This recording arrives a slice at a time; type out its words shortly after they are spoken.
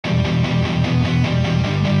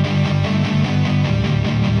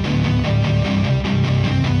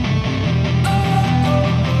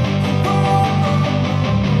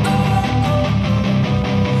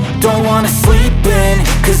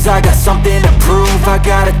I got something to prove. I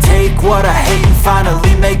gotta take what I hate and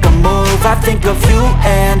finally make a move. I think of you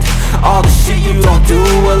and all the shit you don't do.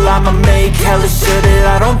 Well, I'ma make hella sure that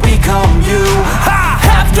I don't become you. I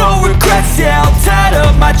have no regrets, yeah, I'll tie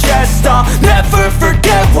up my chest. I'll never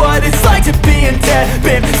forget what it's like to be in debt.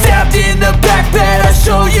 Been stabbed in the back bed, I'll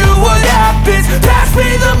show you what happens. Pass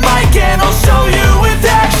me the mic and I'll show you with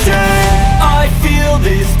action. I feel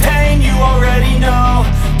this pain, you already know.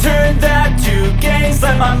 Turn that to gains,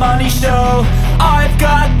 let my money show. I've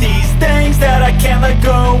got these things that I can't let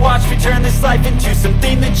go. Watch me turn this life into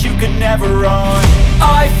something that you could never own.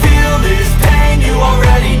 I feel this pain, you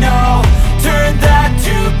already know. Turn that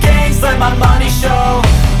to gains, let my money show.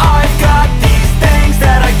 I've got these things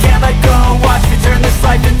that I can't let go. Watch me turn this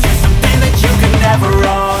life into something that you could never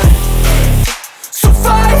own. So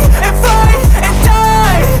fight and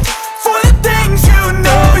die for the things you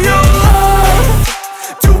know you love.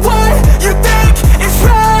 Do what you think is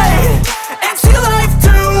right and see life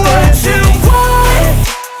do what you want.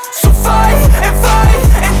 So fight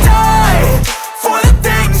and die for the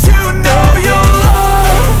things you know you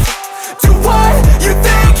love. Do what you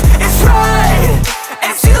think is right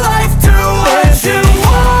and see life do what you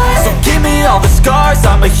want. So give me all the scars,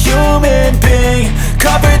 I'm a human being.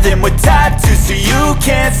 Cover them with tattoos so you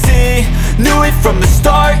can't see. Knew it from the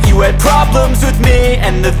start, you had problems with me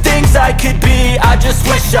and the things I could be, I just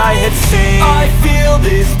wish I had seen. I feel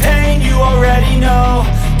this pain, you already know.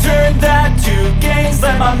 Turn that to gains,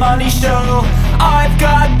 let my money show. I've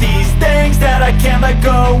got these things that I can't let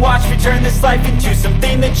go. Watch me turn this life into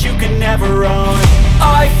something that you could never own.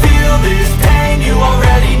 I feel this pain, you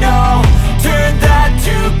already know. Turn that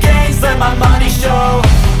to gains, let my money show.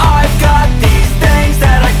 I've got these things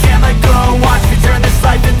that I can't let go. Watch me turn this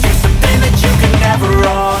life into something that you can never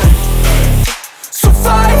own. So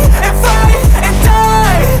fight and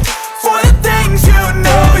die for the things you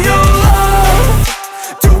know you love.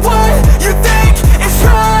 Do what you think is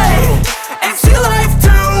right and see life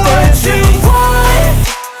do what you want.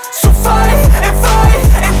 So fight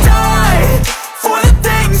and die for the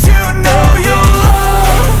things you know you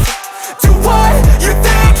love. Do what you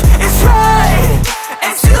think is right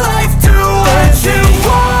and see life do what you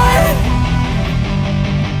want.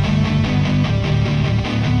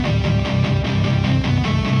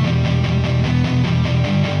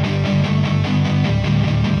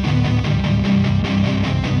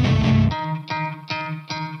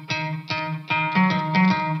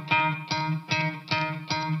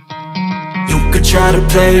 You could try to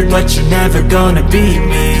play, but you're never gonna beat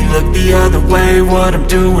me. Look the other way, what I'm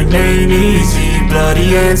doing ain't easy. Bloody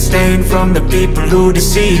hands stained from the people who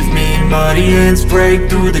deceive me. Muddy hands break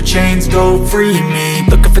through the chains, go free me.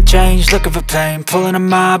 Looking for change, looking for pain. Pulling a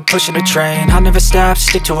mob, pushing a train. I'll never stop,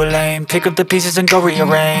 stick to a lane. Pick up the pieces and go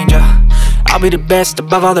rearrange. I'll be the best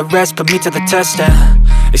above all the rest, put me to the test and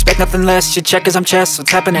expect nothing less, your check as I'm chess,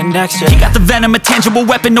 what's happening next, yeah. He got the venom, a tangible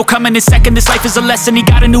weapon, no coming in second. This life is a lesson, he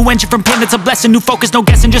got a new engine from pain, it's a blessing. New focus, no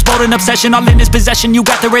guessing, just bold and obsession. All in his possession, you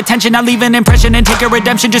got their attention. I'll leave an impression and take a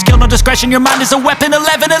redemption. Just kill, no discretion, your mind is a weapon.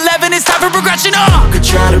 11-11, it's time for progression, You could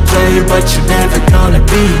try to play, but you're never gonna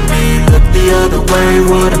beat me. Look the other way,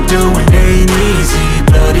 what I'm doing ain't easy.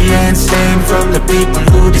 Bloody hands stained from the people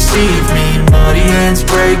who deceive me. Muddy hands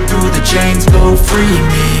break through the chains, go free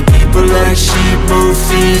me. People like sheep move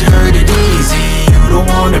feet, hurt it easy. You don't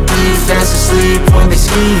wanna be fast asleep when they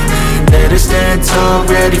scheming. Better stand tall,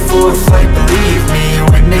 ready for a fight, believe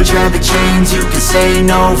me. When they try the chains, you can say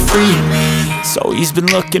no, free me. So he's been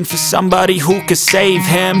looking for somebody who could save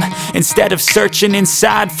him, instead of searching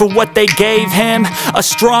inside for what they gave him. A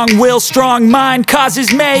strong will, strong mind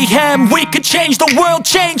causes mayhem. We could change the world,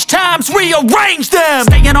 change times, rearrange them.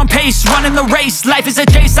 Staying on pace, running the race. Life is a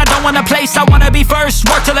chase, I don't want a place, I wanna be first.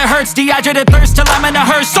 Work till it hurts, dehydrated thirst till I'm in a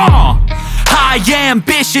hearse. High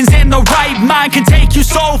ambitions in the right mind can take you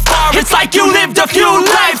so far. It's like you lived a few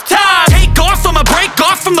lifetimes. Take off from a break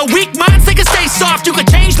off from the weak minds, they can stay soft. You can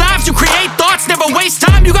change lives, you create thoughts, never waste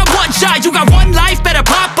time. You got one shot, you got one life, better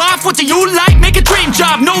pop off. What do you like? Make a dream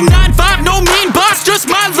job. No 9-5, no mean boss, just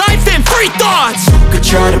my life and free thoughts. You could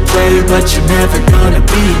try to play, but you're never gonna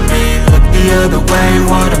beat me. Look the other way,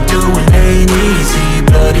 what I'm doing ain't easy.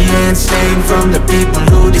 Bloody hands stained from the people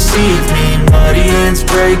who deceive me. Muddy hands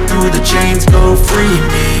break through the chains, go free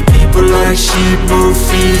me. People like sheep move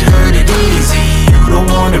feet, hurt it easy. You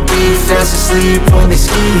don't wanna be fast asleep when they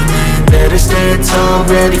scheming. Better stand tall,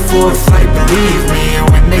 ready for a fight, believe me.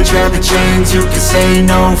 When they try the chains, you can say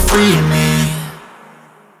no, free me.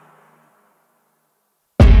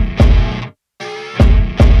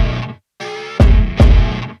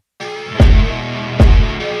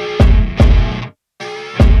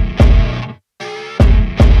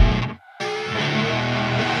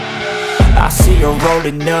 I see her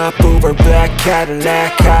rolling up, Uber black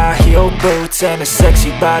Cadillac, high heel boots and a sexy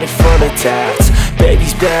body full of tats.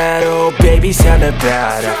 Baby's bad, oh baby's hella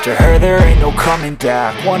bad. After her there ain't no coming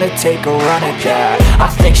back. Wanna take a run at that. I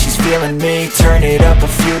think she's feeling me, turn it up a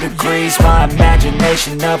few degrees. My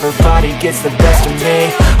imagination of her body gets the best of me.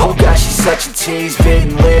 Oh gosh, she's such a tease,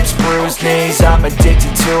 bitten lips, bruised knees. I'm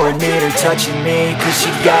addicted to her, need her touching me, cause she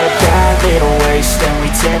got a bad little waist. And we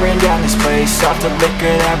tearing down this place off the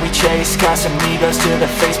liquor that we chase. Got some egos to the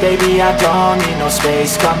face, baby, I don't need no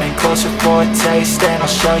space. Coming closer for a taste, and I'll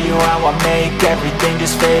show you how I make everything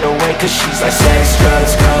just fade away. Cause she's like sex,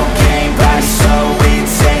 drugs, cocaine, body so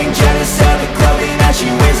insane. Jealous of the clothing that she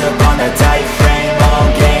wears up on that tight frame. All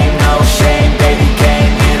game, no shame, baby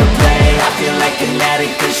came here to play. I feel like an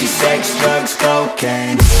addict cause she's sex, drugs,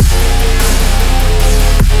 cocaine.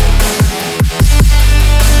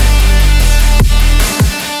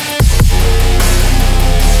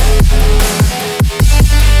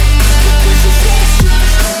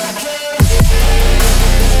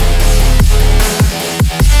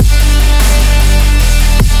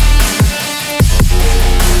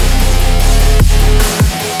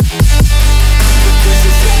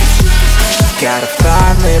 Got a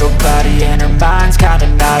fine little body and her mind's kinda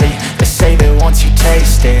naughty. They say that once you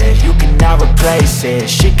taste it, you cannot replace it.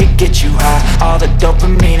 She could get you high, all the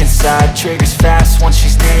dopamine inside triggers fast once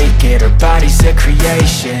she's naked. Her body's a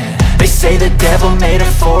creation. They say the devil made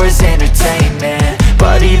her for his entertainment,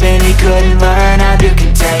 but even he couldn't learn how to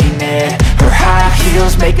contain it. Her high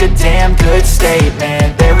heels make a damn good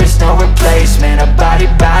statement. There is no replacement, a body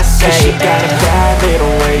by Satan. Cause she got a bad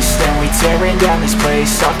little waist, and we tearing down this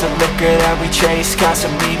place off the liquor that we chase. Got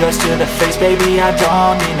some egos to the face, baby, I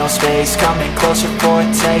don't need no space. Coming closer for a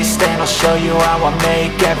taste, and I'll show you how I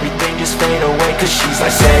make everything just fade away. Cause she's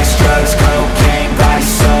like sex, drugs, cocaine, body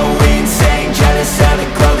so insane. Jealous of the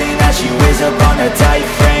clothing that she wears up on her tight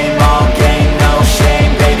frame. All game, no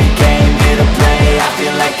shame, baby came here to play. I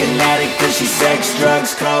feel like an addict cause she's sex,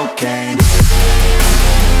 drugs, cocaine.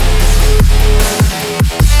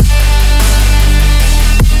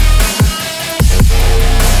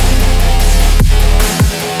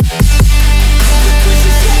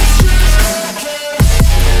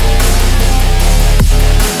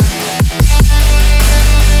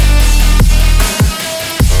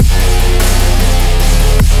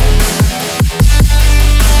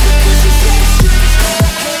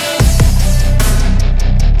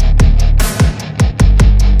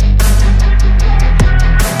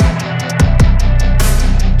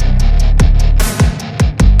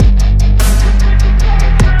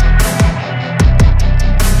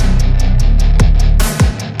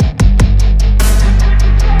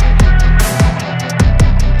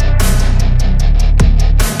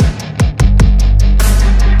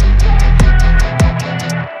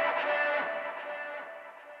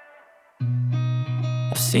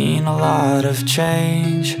 Seen a lot of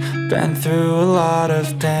change, been through a lot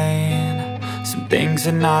of pain. Some things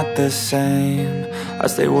are not the same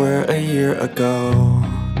as they were a year ago,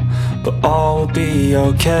 but all will be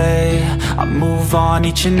okay. I move on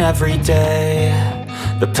each and every day.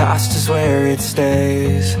 The past is where it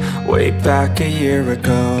stays, way back a year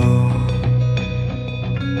ago.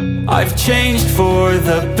 I've changed for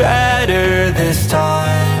the better this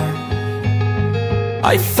time.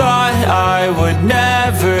 I thought I would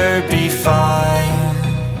never be fine.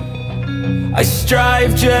 I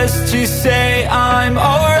strive just to say I'm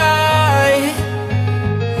alright,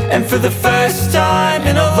 and for the first time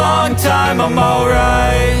in a long time I'm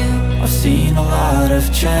alright. I've seen a lot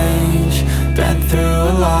of change, been through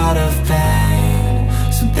a lot of pain.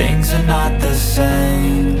 Some things are not the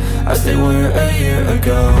same as they were a year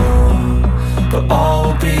ago, but all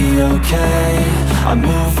will be okay. I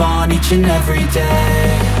move on each and every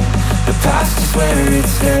day. The past is where it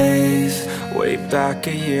stays, way back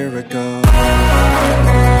a year ago.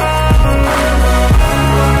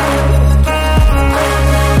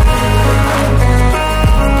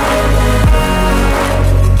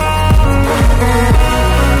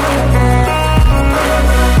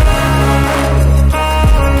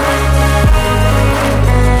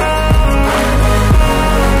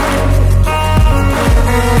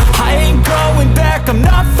 I'm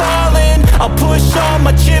not falling, I'll push all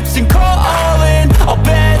my chips and call all in. I'll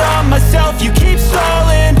bet on myself, you keep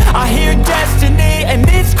stalling. I hear destiny and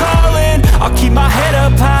it's calling. I'll keep my head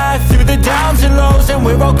up high through the downs and lows, and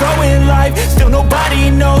we're all going life. Still nobody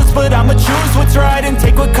knows, but I'ma choose what's right and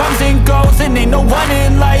take what comes and goes. And ain't no one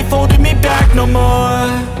in life holding me back no more.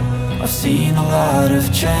 I've seen a lot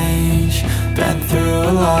of change, been through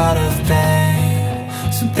a lot of pain.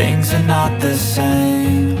 Some things are not the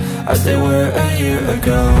same as they were a year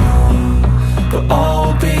ago, but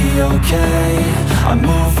all will be okay. I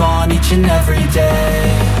move on each and every day.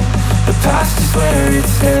 The past is where it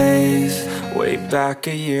stays. Way back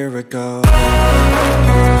a year ago.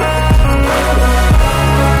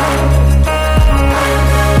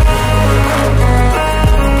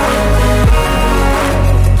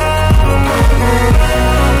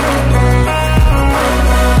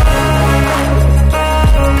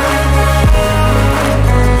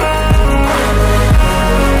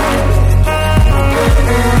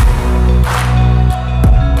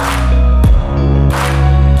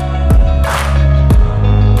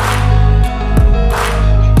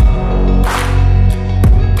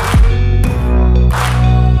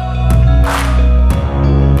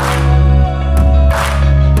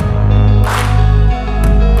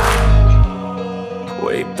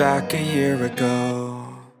 Back a year ago.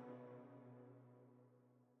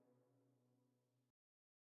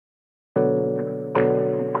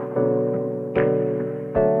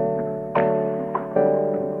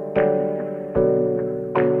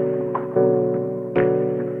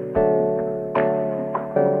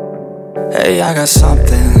 Hey, I got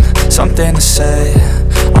something to say.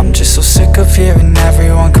 I'm just so sick of hearing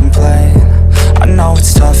everyone complain. I know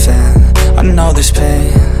it's tough and I know there's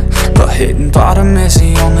pain, but hitting bottom is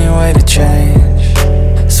the only way to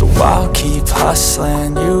change. So I'll keep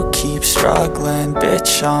hustling, you keep struggling.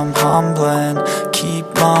 Bitch, I'm humbling, keep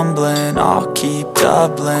mumbling. I'll keep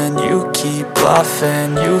doubling, you keep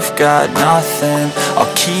bluffing. You've got nothing,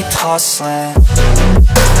 I'll keep hustling.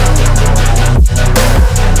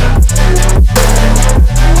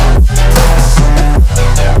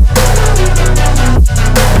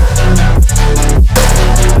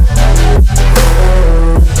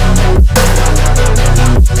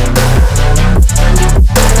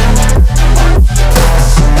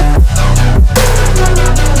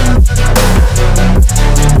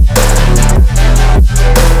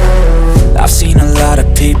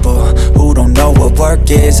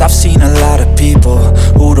 I've seen a lot of people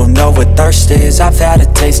who don't know what thirst is. I've had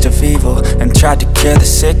a taste of evil and tried to cure the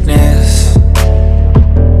sickness,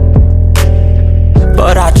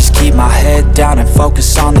 but I just keep my head down and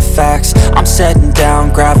focus on the facts. I'm setting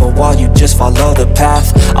down gravel while you just follow the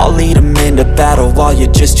path. I'll lead them into battle while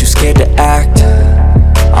you're just too scared to act.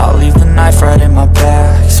 I'll leave the knife right in my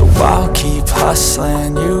back. So I'll keep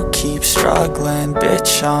hustling, you keep struggling.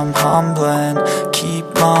 Bitch, I'm humbling, keep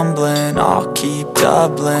mumbling. I'll keep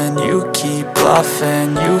doubling, you keep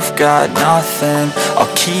bluffing. You've got nothing,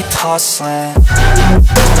 I'll keep hustling.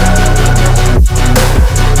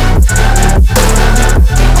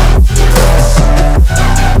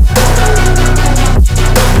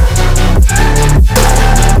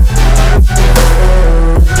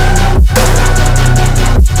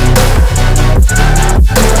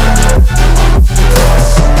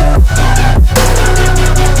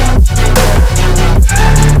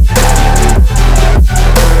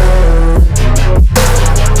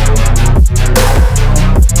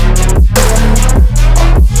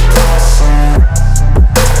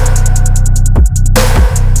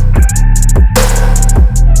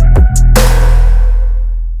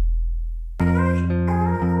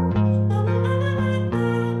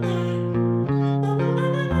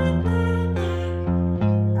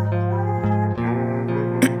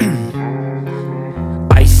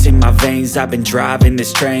 I've been driving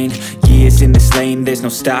this train, years in this lane, there's no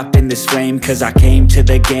stopping this flame. Cause I came to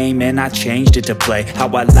the game and I changed it to play how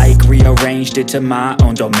I like, rearranged it to my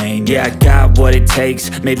own domain. Yeah, I got what it takes,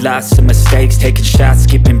 made lots of mistakes, taking shots,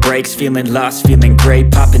 skipping breaks, feeling lost, feeling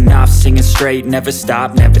great, popping off, singing straight, never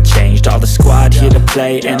stopped, never changed. All the squad here to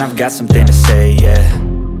play and I've got something to say, yeah.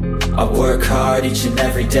 I work hard each and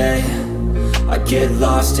every day, I get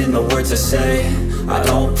lost in the words I say. I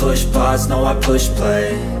don't push pause, no I push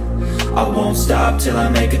play. I won't stop till I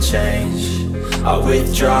make a change. I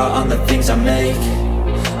withdraw on the things I make.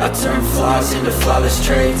 I turn flaws into flawless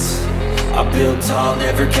traits. I build tall,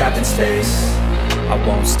 never capped in space. I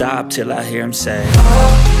won't stop till I hear him say, oh,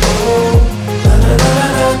 oh, la la la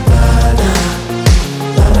la la la.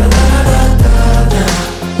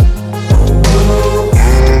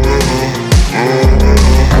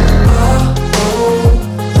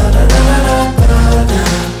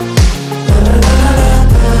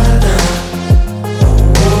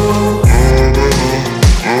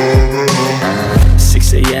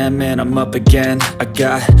 And I'm up again. I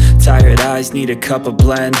got tired eyes, need a cup of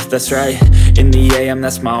blend. That's right, in the AM,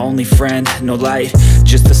 that's my only friend. No light,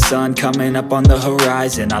 just the sun coming up on the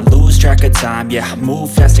horizon. I lose track of time, yeah, I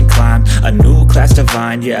move fast and climb a new class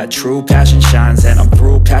divine, yeah, true passion shines. And I'm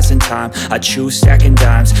through passing time, I choose stacking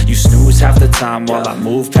dimes. You snooze half the time while I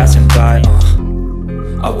move passing by.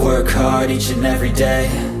 I work hard each and every day.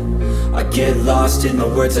 I get lost in the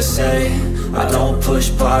words I say. I don't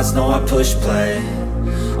push pause, no I push play.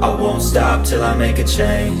 I won't stop till I make a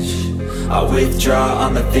change. I withdraw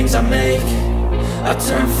on the things I make. I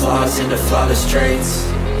turn flaws into flawless traits.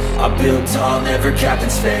 I build tall, never capped in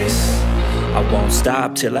space. I won't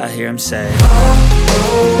stop till I hear him say, oh,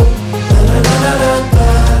 oh, la la la la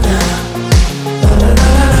la la, la la la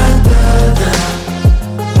la la la,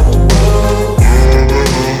 oh, oh,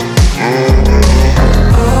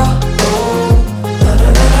 oh, oh, la la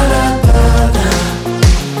la la la la,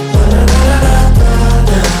 la la la la la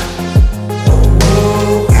la, oh,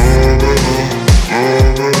 oh.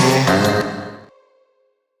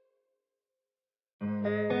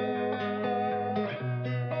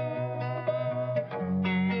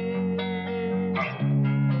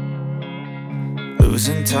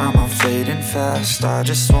 Losing time, I'm fading fast. I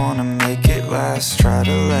just wanna make it last. Try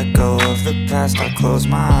to let go of the past. I close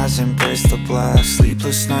my eyes, embrace the blast.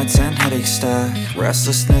 Sleepless nights and headaches stack.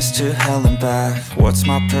 Restlessness to hell and back. What's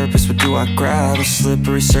my purpose? What do I grab? A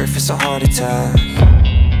slippery surface, a heart attack.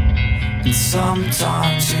 And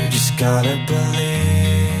sometimes you just gotta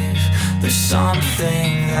believe there's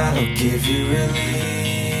something that'll give you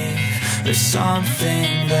relief. There's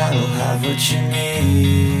something that'll have what you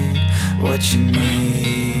need. What you need.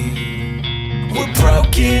 We're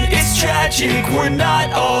broken, it's tragic. We're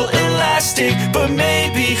not all elastic, but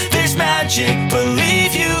maybe there's magic.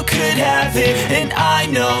 Believe you could have it. And I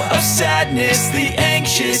know of sadness, the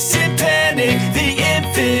anxious and panic, the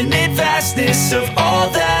infinite vastness of all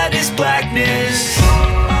that is blackness.